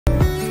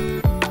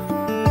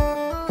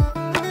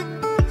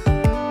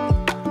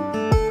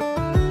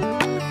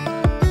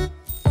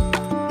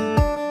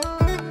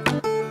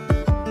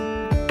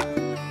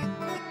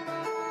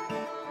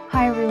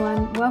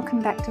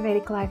back to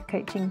Vedic Life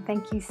Coaching.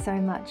 Thank you so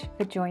much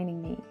for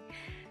joining me.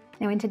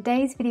 Now in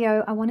today's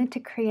video, I wanted to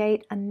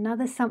create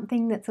another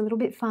something that's a little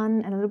bit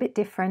fun and a little bit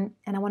different,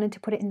 and I wanted to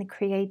put it in the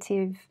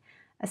creative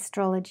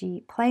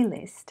astrology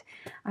playlist.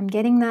 I'm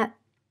getting that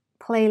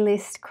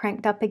playlist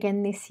cranked up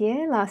again this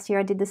year. Last year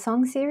I did the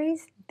song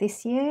series.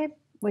 This year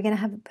we're going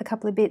to have a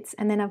couple of bits,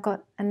 and then I've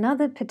got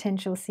another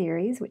potential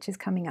series which is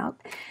coming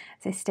up,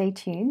 so stay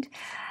tuned.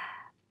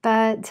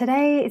 But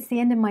today it's the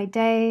end of my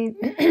day.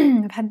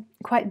 I've had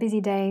quite a busy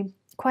day,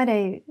 quite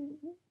a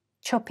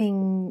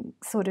chopping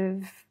sort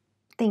of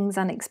things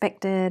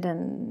unexpected,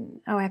 and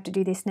oh, I have to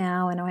do this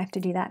now, and oh, I have to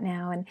do that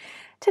now. And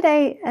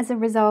today, as a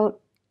result,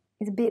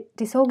 is a bit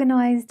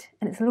disorganized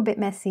and it's a little bit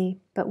messy,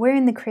 but we're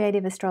in the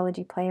creative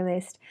astrology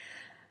playlist,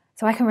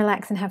 so I can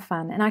relax and have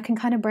fun, and I can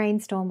kind of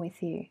brainstorm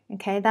with you.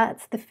 Okay,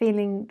 that's the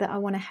feeling that I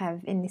want to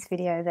have in this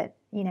video, that,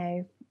 you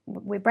know,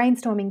 we're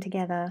brainstorming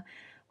together.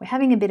 We're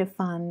having a bit of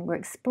fun, we're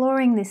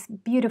exploring this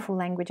beautiful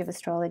language of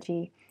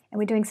astrology, and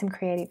we're doing some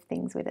creative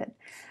things with it.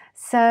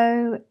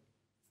 So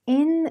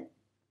in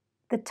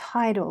the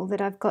title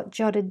that I've got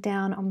jotted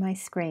down on my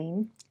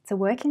screen, it's a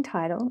working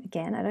title.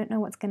 Again, I don't know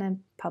what's going to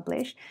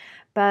publish,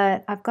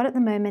 but I've got at the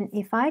moment,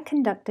 if I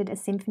conducted a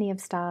symphony of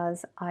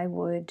stars, I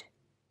would ...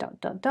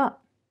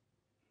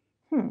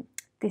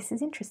 This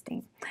is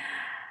interesting.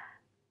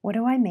 What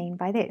do I mean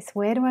by this?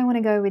 Where do I want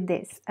to go with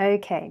this?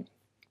 Okay,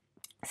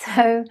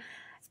 so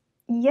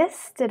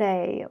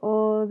yesterday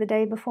or the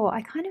day before,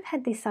 I kind of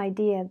had this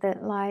idea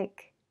that,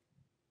 like,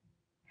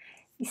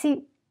 you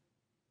see,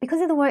 because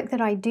of the work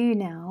that I do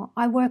now,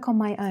 I work on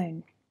my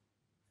own,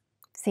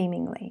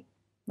 seemingly,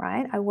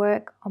 right? I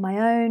work on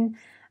my own.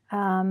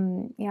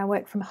 I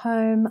work from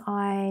home.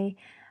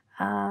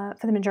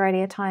 For the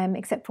majority of the time,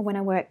 except for when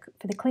I work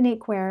for the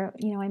clinic, where,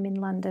 you know, I'm in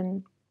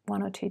London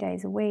 1 or 2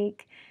 days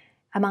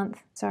a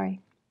month, sorry.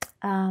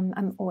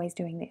 I'm always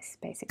doing this,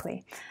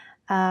 basically.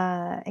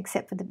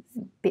 Except for the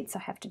bits I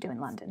have to do in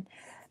London.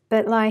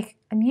 But like,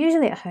 I'm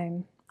usually at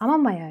home, I'm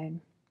on my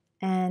own,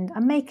 and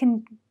I'm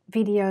making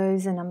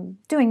videos, and I'm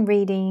doing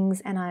readings,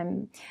 and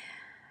I'm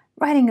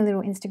writing a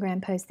little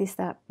Instagram post, this,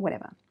 that,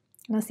 whatever.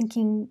 And I was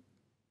thinking,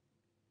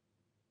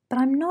 but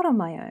I'm not on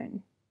my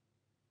own.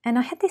 And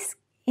I had this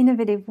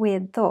innovative,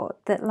 weird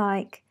thought that,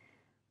 like,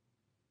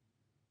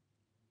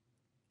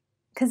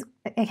 because,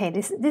 okay,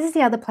 this is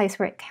the other place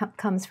where it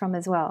comes from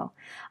as well.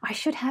 I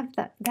should have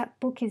that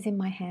book is in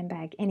my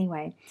handbag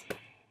anyway.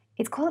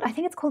 I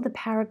think it's called The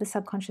Power of the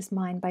Subconscious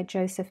Mind by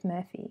Joseph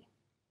Murphy.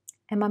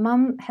 And my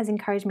mum has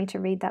encouraged me to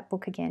read that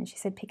book again. She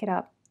said, pick it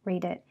up,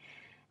 read it.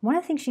 One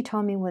of the things she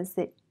told me was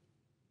that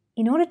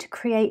in order to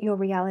create your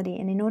reality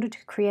and in order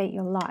to create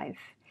your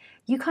life,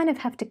 you kind of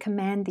have to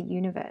command the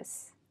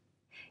universe.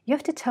 You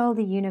have to tell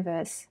the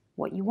universe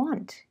what you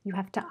want. You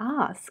have to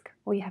ask,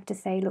 or you have to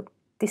say, look,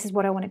 this is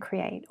what I want to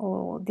create,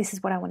 or this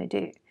is what I want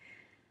to do.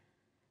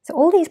 So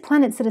all these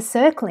planets that are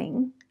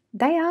circling,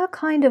 they are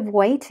kind of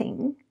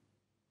waiting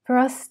for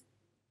us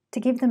to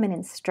give them an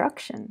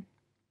instruction,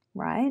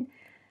 right?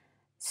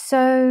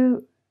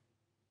 So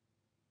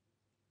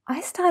I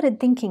started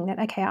thinking that,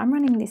 okay, I'm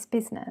running this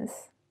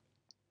business,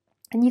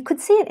 and you could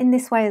see it in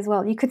this way as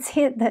well. You could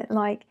see it that,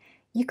 like,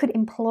 you could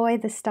employ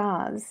the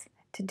stars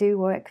to do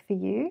work for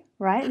you,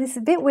 right? This is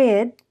a bit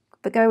weird,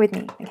 but go with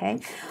me, okay?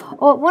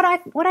 Or what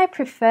I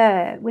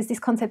prefer was this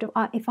concept of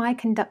if I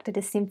conducted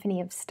a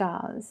symphony of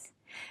stars.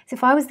 So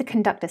if I was the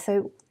conductor,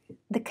 so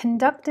the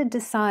conductor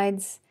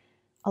decides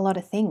a lot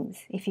of things,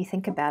 if you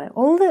think about it.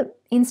 All the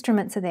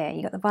instruments are there.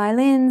 You got the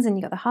violins, and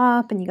you got the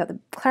harp, and you got the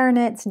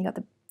clarinets, and you got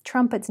the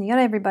trumpets, and you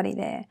got everybody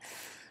there.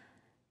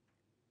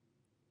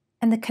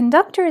 And the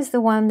conductor is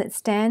the one that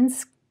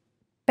stands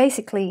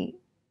basically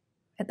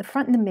at the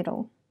front and the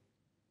middle,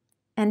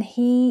 and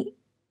he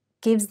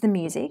gives the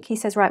music. He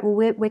says, right,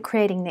 well, we're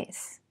creating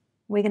this.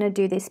 We're going to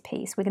do this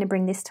piece. We're going to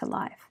bring this to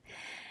life.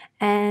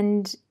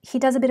 And he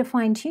does a bit of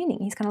fine tuning.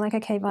 He's kind of like,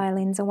 okay,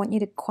 violins, I want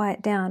you to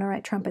quiet down. All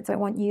right, trumpets, I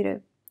want you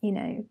to, you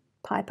know,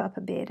 pipe up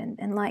a bit.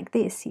 And like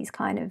this, he's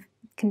kind of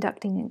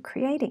conducting and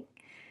creating.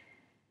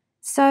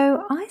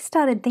 So I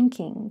started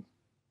thinking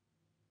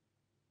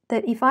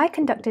that if I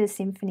conducted a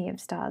symphony of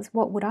stars,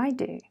 what would I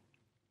do?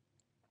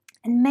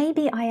 And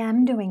maybe I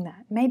am doing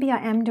that. Maybe I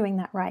am doing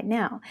that right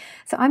now.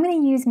 So I'm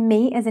going to use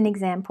me as an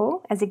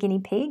example, as a guinea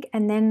pig,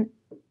 and then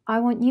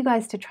I want you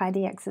guys to try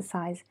the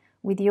exercise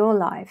with your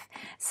life.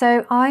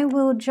 So I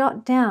will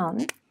jot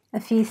down a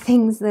few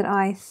things that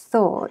I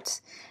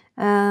thought.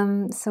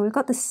 So we've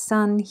got the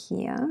sun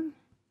here.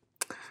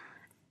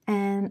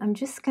 And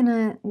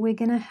we're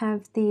going to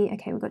have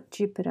okay, we've got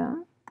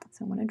Jupiter.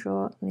 So I'm going to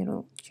draw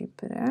little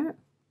Jupiter,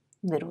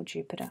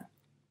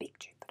 big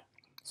Jupiter.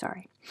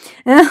 Sorry.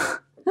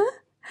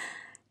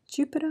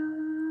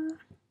 Jupiter.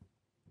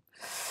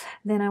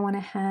 Then I want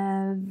to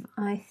have,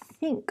 I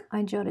think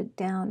I jotted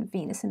down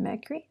Venus and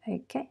Mercury.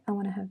 Okay, I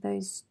want to have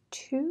those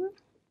two.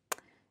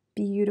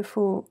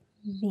 Beautiful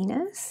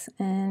Venus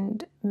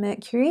and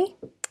Mercury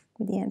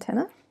with the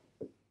antenna.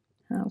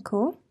 Oh,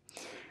 cool.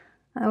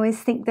 I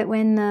always think that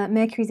when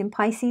Mercury's in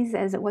Pisces,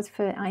 as it was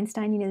for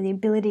Einstein, you know, the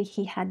ability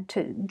he had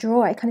to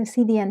draw, I kind of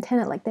see the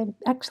antenna, like they're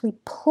actually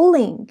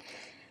pulling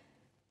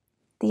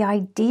the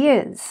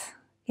ideas.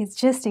 It's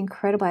just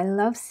incredible. I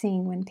love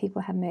seeing when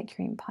people have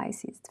Mercury in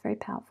Pisces. It's very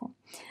powerful.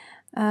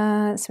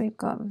 So we've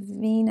got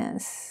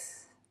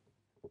Venus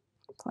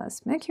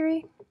plus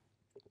Mercury.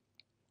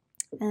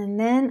 And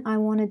then I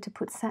wanted to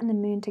put Saturn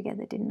and Moon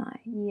together, didn't I?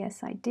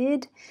 Yes, I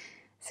did.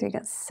 So we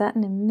got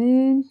Saturn and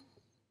Moon.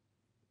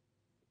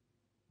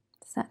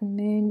 Saturn,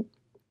 Moon.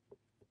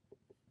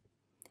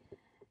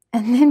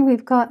 And then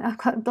I've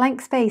got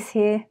blank space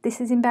here.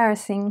 This is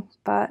embarrassing,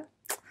 but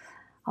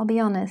I'll be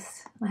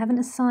honest. I haven't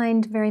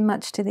assigned very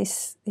much to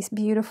this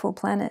beautiful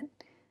planet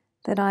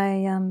that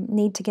I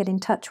need to get in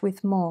touch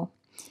with more.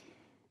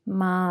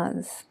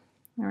 Mars.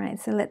 All right,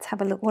 so let's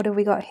have a look. What have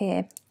we got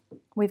here?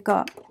 We've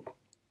got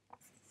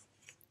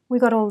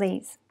all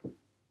these.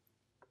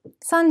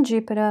 Sun,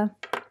 Jupiter,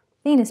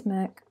 Venus,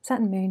 Merc,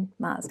 Saturn, Moon,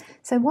 Mars.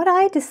 So what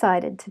I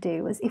decided to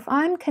do was, if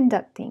I'm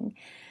conducting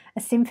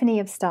a symphony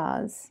of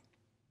stars,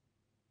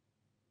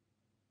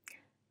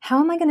 how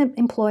am I going to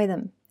employ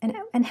them?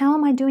 And how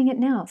am I doing it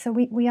now? So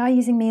we are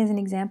using me as an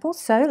example.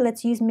 So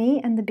let's use me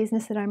and the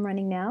business that I'm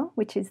running now,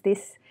 which is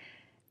this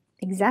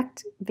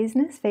exact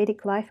business,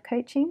 Vedic life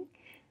coaching.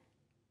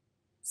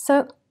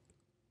 So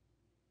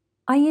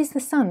I use the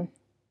sun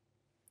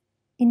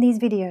in these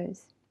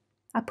videos.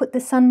 I put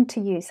the sun to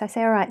use. I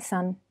say, all right,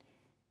 sun,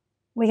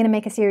 we're going to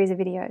make a series of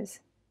videos.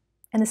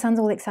 And the sun's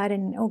all excited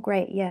and, oh,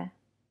 great, yeah,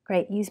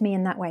 great, use me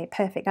in that way.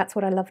 Perfect, that's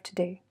what I love to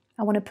do.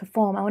 I want to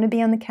perform. I want to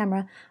be on the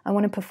camera. I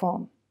want to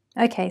perform.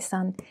 Okay,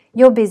 sun,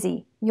 you're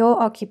busy.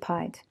 You're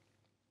occupied.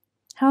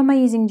 How am I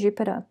using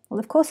Jupiter? Well,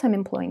 of course I'm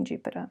employing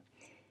Jupiter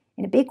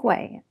in a big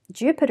way.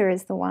 Jupiter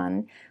is the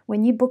one,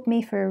 when you book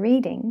me for a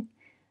reading,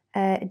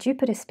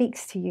 Jupiter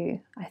speaks to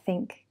you, I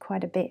think,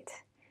 quite a bit.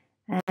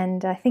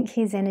 And I think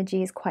his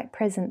energy is quite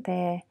present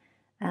there.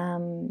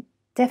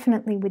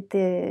 Definitely with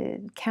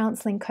the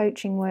counseling,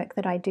 coaching work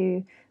that I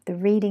do, the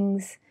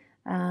readings,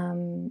 you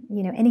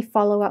know, any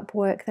follow-up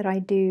work that I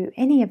do,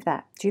 any of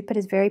that,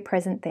 Jupiter's very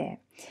present there.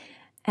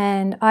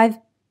 And I've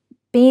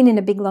been in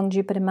a big, long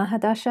Jupiter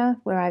Mahadasha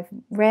where I've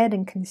read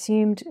and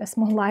consumed a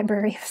small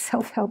library of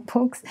self-help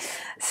books.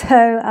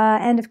 So,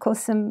 and of course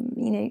some,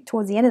 you know,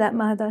 towards the end of that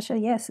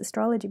Mahadasha, yes,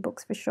 astrology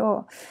books for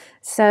sure.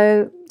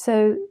 So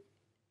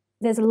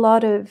there's a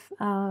lot of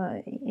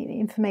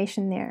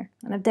information there.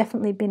 And I've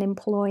definitely been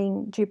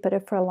employing Jupiter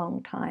for a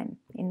long time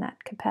in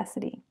that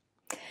capacity.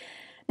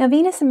 Now,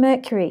 Venus and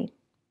Mercury,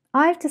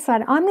 I've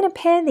decided I'm going to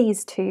pair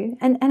these two.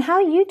 And how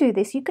you do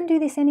this, you can do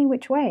this any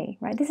which way,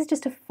 right? This is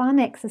just a fun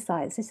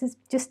exercise. This is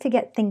just to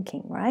get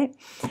thinking, right?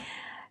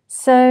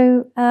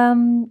 So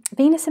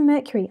Venus and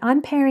Mercury,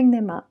 I'm pairing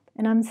them up.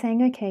 And I'm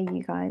saying, okay,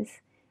 you guys,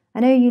 I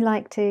know you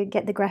like to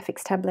get the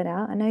graphics tablet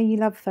out. I know you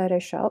love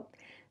Photoshop.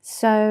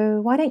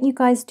 So why don't you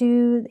guys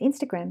do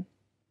Instagram?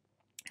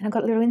 And I've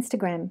got a little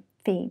Instagram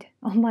feed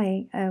on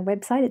my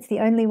website. It's the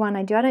only one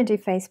I do. I don't do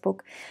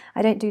Facebook.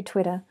 I don't do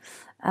Twitter.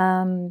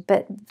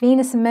 But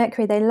Venus and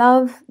Mercury, they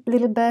love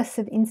little bursts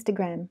of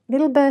Instagram,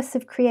 little bursts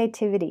of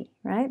creativity,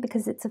 right?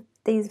 Because it's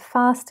these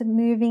fast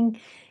moving,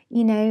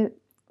 you know,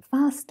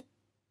 fast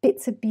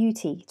bits of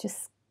beauty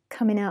just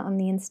coming out on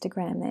the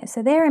Instagram there.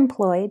 So they're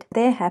employed,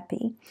 they're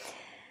happy.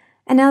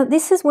 And now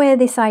this is where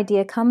this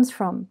idea comes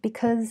from,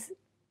 because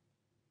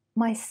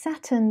my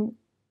Saturn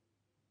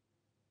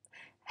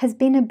has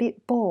been a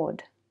bit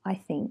bored, I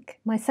think.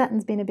 My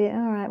Saturn's been a bit,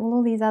 all right, well,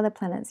 all these other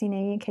planets, you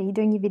know, okay, you're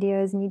doing your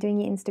videos and you're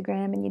doing your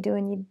Instagram and you're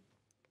doing your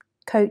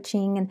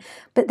coaching,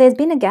 but there's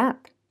been a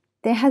gap.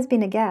 There has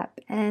been a gap.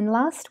 And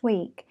last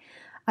week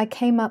I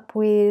came up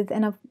with,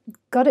 and I've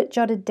got it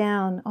jotted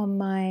down on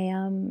my,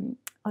 on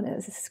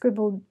a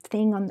scribbled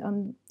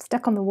thing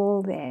stuck on the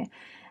wall there.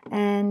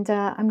 And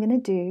I'm going to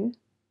do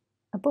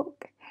a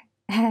book.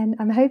 And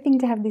I'm hoping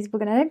to have this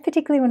book, and I don't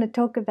particularly want to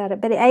talk about it,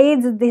 but it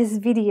aids this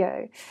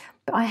video.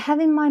 But I have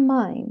in my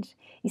mind,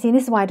 you see,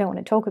 this is why I don't want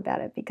to talk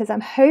about it, because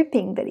I'm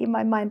hoping that in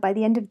my mind by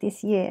the end of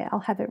this year, I'll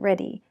have it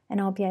ready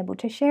and I'll be able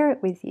to share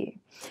it with you,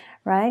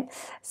 right?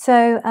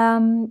 So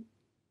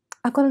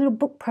I've got a little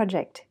book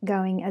project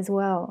going as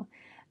well.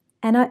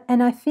 And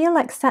I feel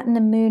like Saturn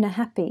and Moon are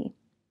happy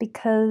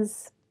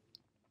because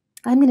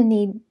I'm going to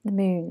need the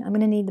moon. I'm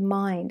going to need the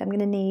mind. I'm going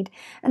to need,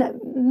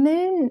 and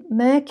Moon,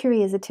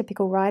 Mercury is a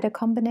typical writer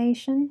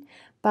combination,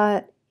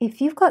 but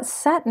if you've got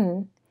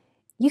Saturn,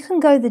 you can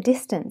go the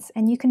distance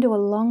and you can do a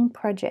long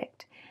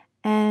project.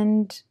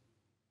 And,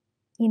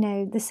 you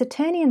know, the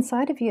Saturnian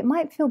side of you, it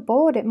might feel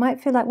bored. It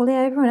might feel like, well, yeah,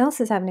 everyone else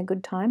is having a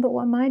good time, but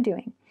what am I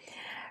doing?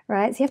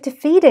 Right? So you have to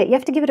feed it. You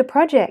have to give it a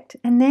project,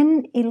 and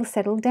then it'll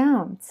settle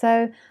down.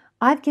 So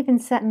I've given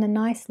Saturn a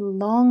nice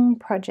long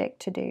project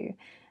to do.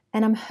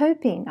 And I'm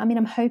hoping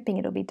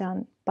it'll be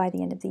done by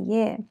the end of the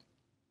year.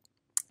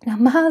 Now,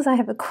 Mars, I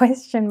have a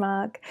question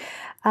mark.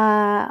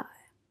 I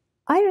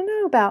don't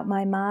know about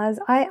my Mars.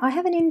 I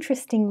have an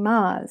interesting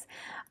Mars.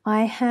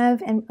 I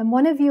have, and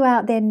one of you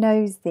out there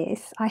knows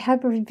this, I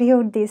have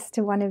revealed this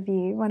to one of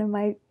you, one of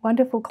my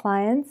wonderful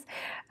clients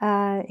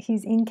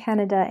who's in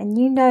Canada, and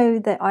you know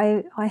that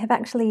I have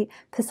actually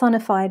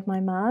personified my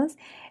Mars.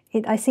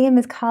 I see him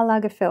as Karl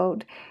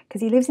Lagerfeld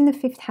because he lives in the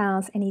 5th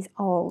house and he's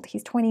old.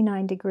 He's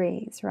 29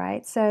 degrees,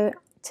 right? So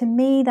to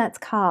me, that's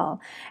Karl.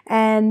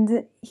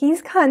 And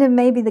he's kind of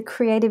maybe the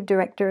creative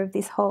director of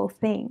this whole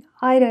thing.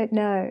 I don't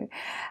know.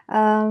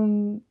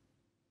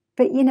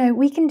 But, you know,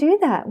 we can do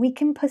that. We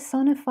can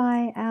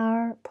personify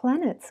our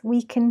planets.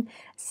 We can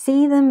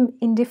see them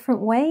in different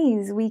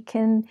ways. We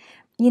can,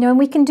 you know, and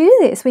we can do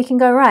this. We can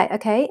go, right,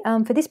 okay,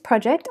 for this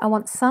project, I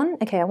want Sun.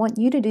 Okay, I want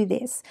you to do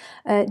this.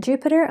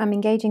 Jupiter, I'm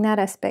engaging that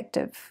aspect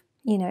of,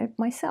 you know,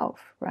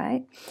 myself,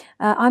 right?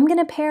 I'm going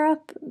to pair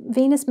up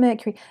Venus,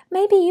 Mercury.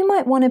 Maybe you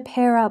might want to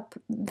pair up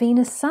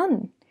Venus,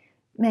 Sun,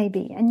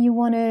 maybe. And you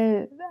want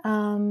to,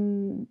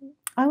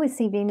 I always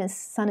see Venus,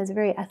 Sun as a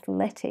very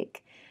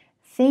athletic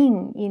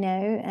thing, you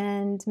know,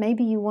 and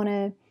maybe you want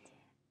to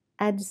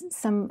add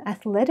some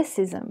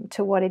athleticism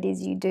to what it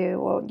is you do,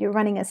 or you're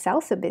running a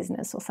salsa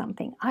business or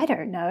something. I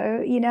don't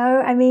know, you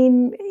know, I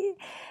mean,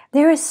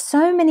 there are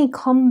so many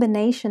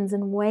combinations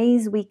and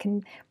ways we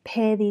can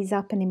pair these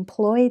up and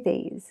employ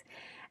these.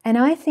 And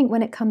I think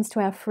when it comes to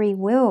our free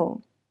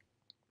will,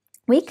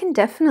 we can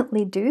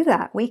definitely do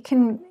that. We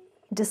can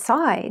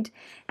decide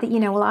that, you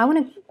know, well, I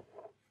want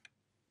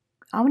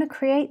to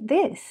create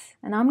this,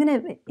 and I'm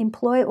going to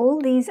employ all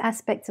these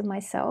aspects of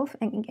myself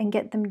and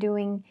get them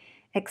doing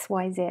X,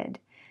 Y, Z.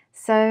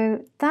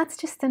 So that's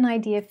just an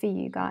idea for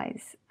you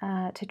guys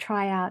to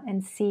try out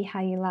and see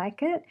how you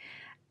like it.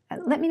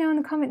 Let me know in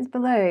the comments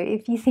below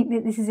if you think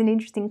that this is an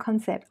interesting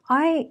concept.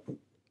 I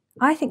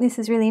think this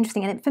is really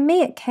interesting, and for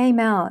me it came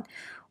out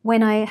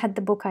when I had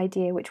the book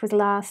idea, which was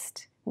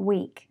last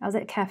week. I was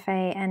at a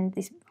cafe and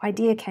this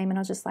idea came and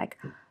I was just like,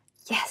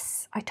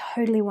 yes, I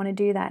totally want to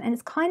do that. And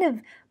it's kind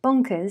of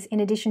bonkers in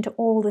addition to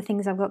all the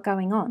things I've got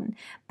going on.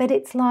 But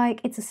it's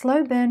like, it's a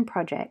slow burn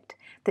project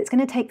that's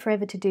going to take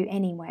forever to do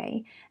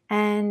anyway.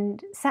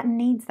 And Saturn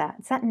needs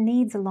that. Saturn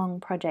needs a long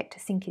project to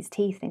sink his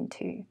teeth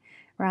into,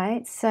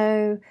 right?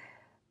 So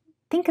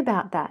think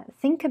about that.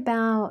 Think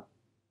about,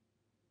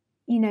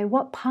 you know,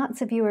 what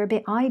parts of you are a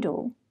bit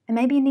idle, and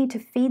maybe you need to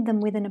feed them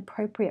with an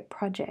appropriate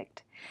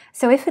project.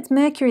 So if it's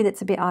Mercury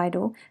that's a bit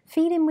idle,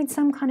 feed him with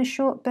some kind of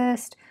short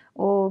burst,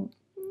 or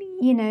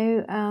you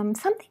know,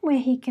 something where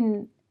he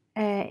can,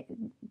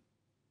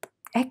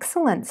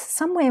 excellence,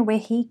 somewhere where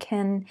he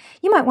can,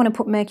 you might want to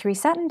put Mercury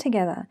Saturn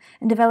together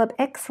and develop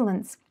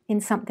excellence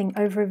in something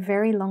over a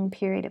very long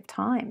period of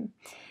time.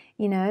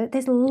 You know,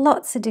 there's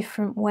lots of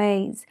different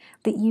ways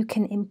that you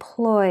can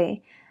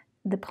employ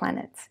the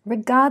planets,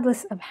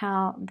 regardless of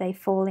how they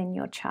fall in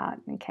your chart,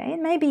 okay?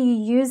 And maybe you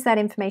use that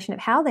information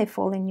of how they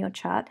fall in your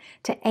chart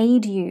to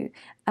aid you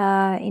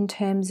in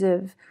terms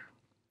of,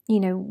 you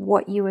know,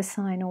 what you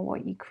assign or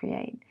what you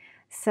create.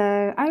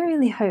 So I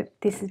really hope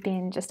this has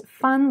been just a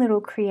fun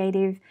little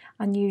creative,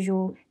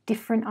 unusual,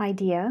 different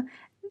idea,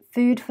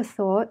 food for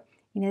thought.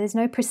 You know, there's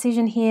no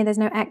precision here, there's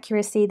no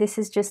accuracy. This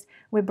is just,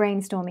 we're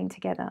brainstorming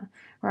together,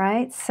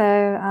 right?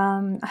 So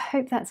I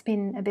hope that's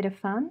been a bit of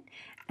fun,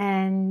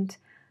 and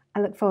I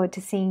look forward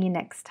to seeing you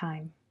next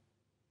time.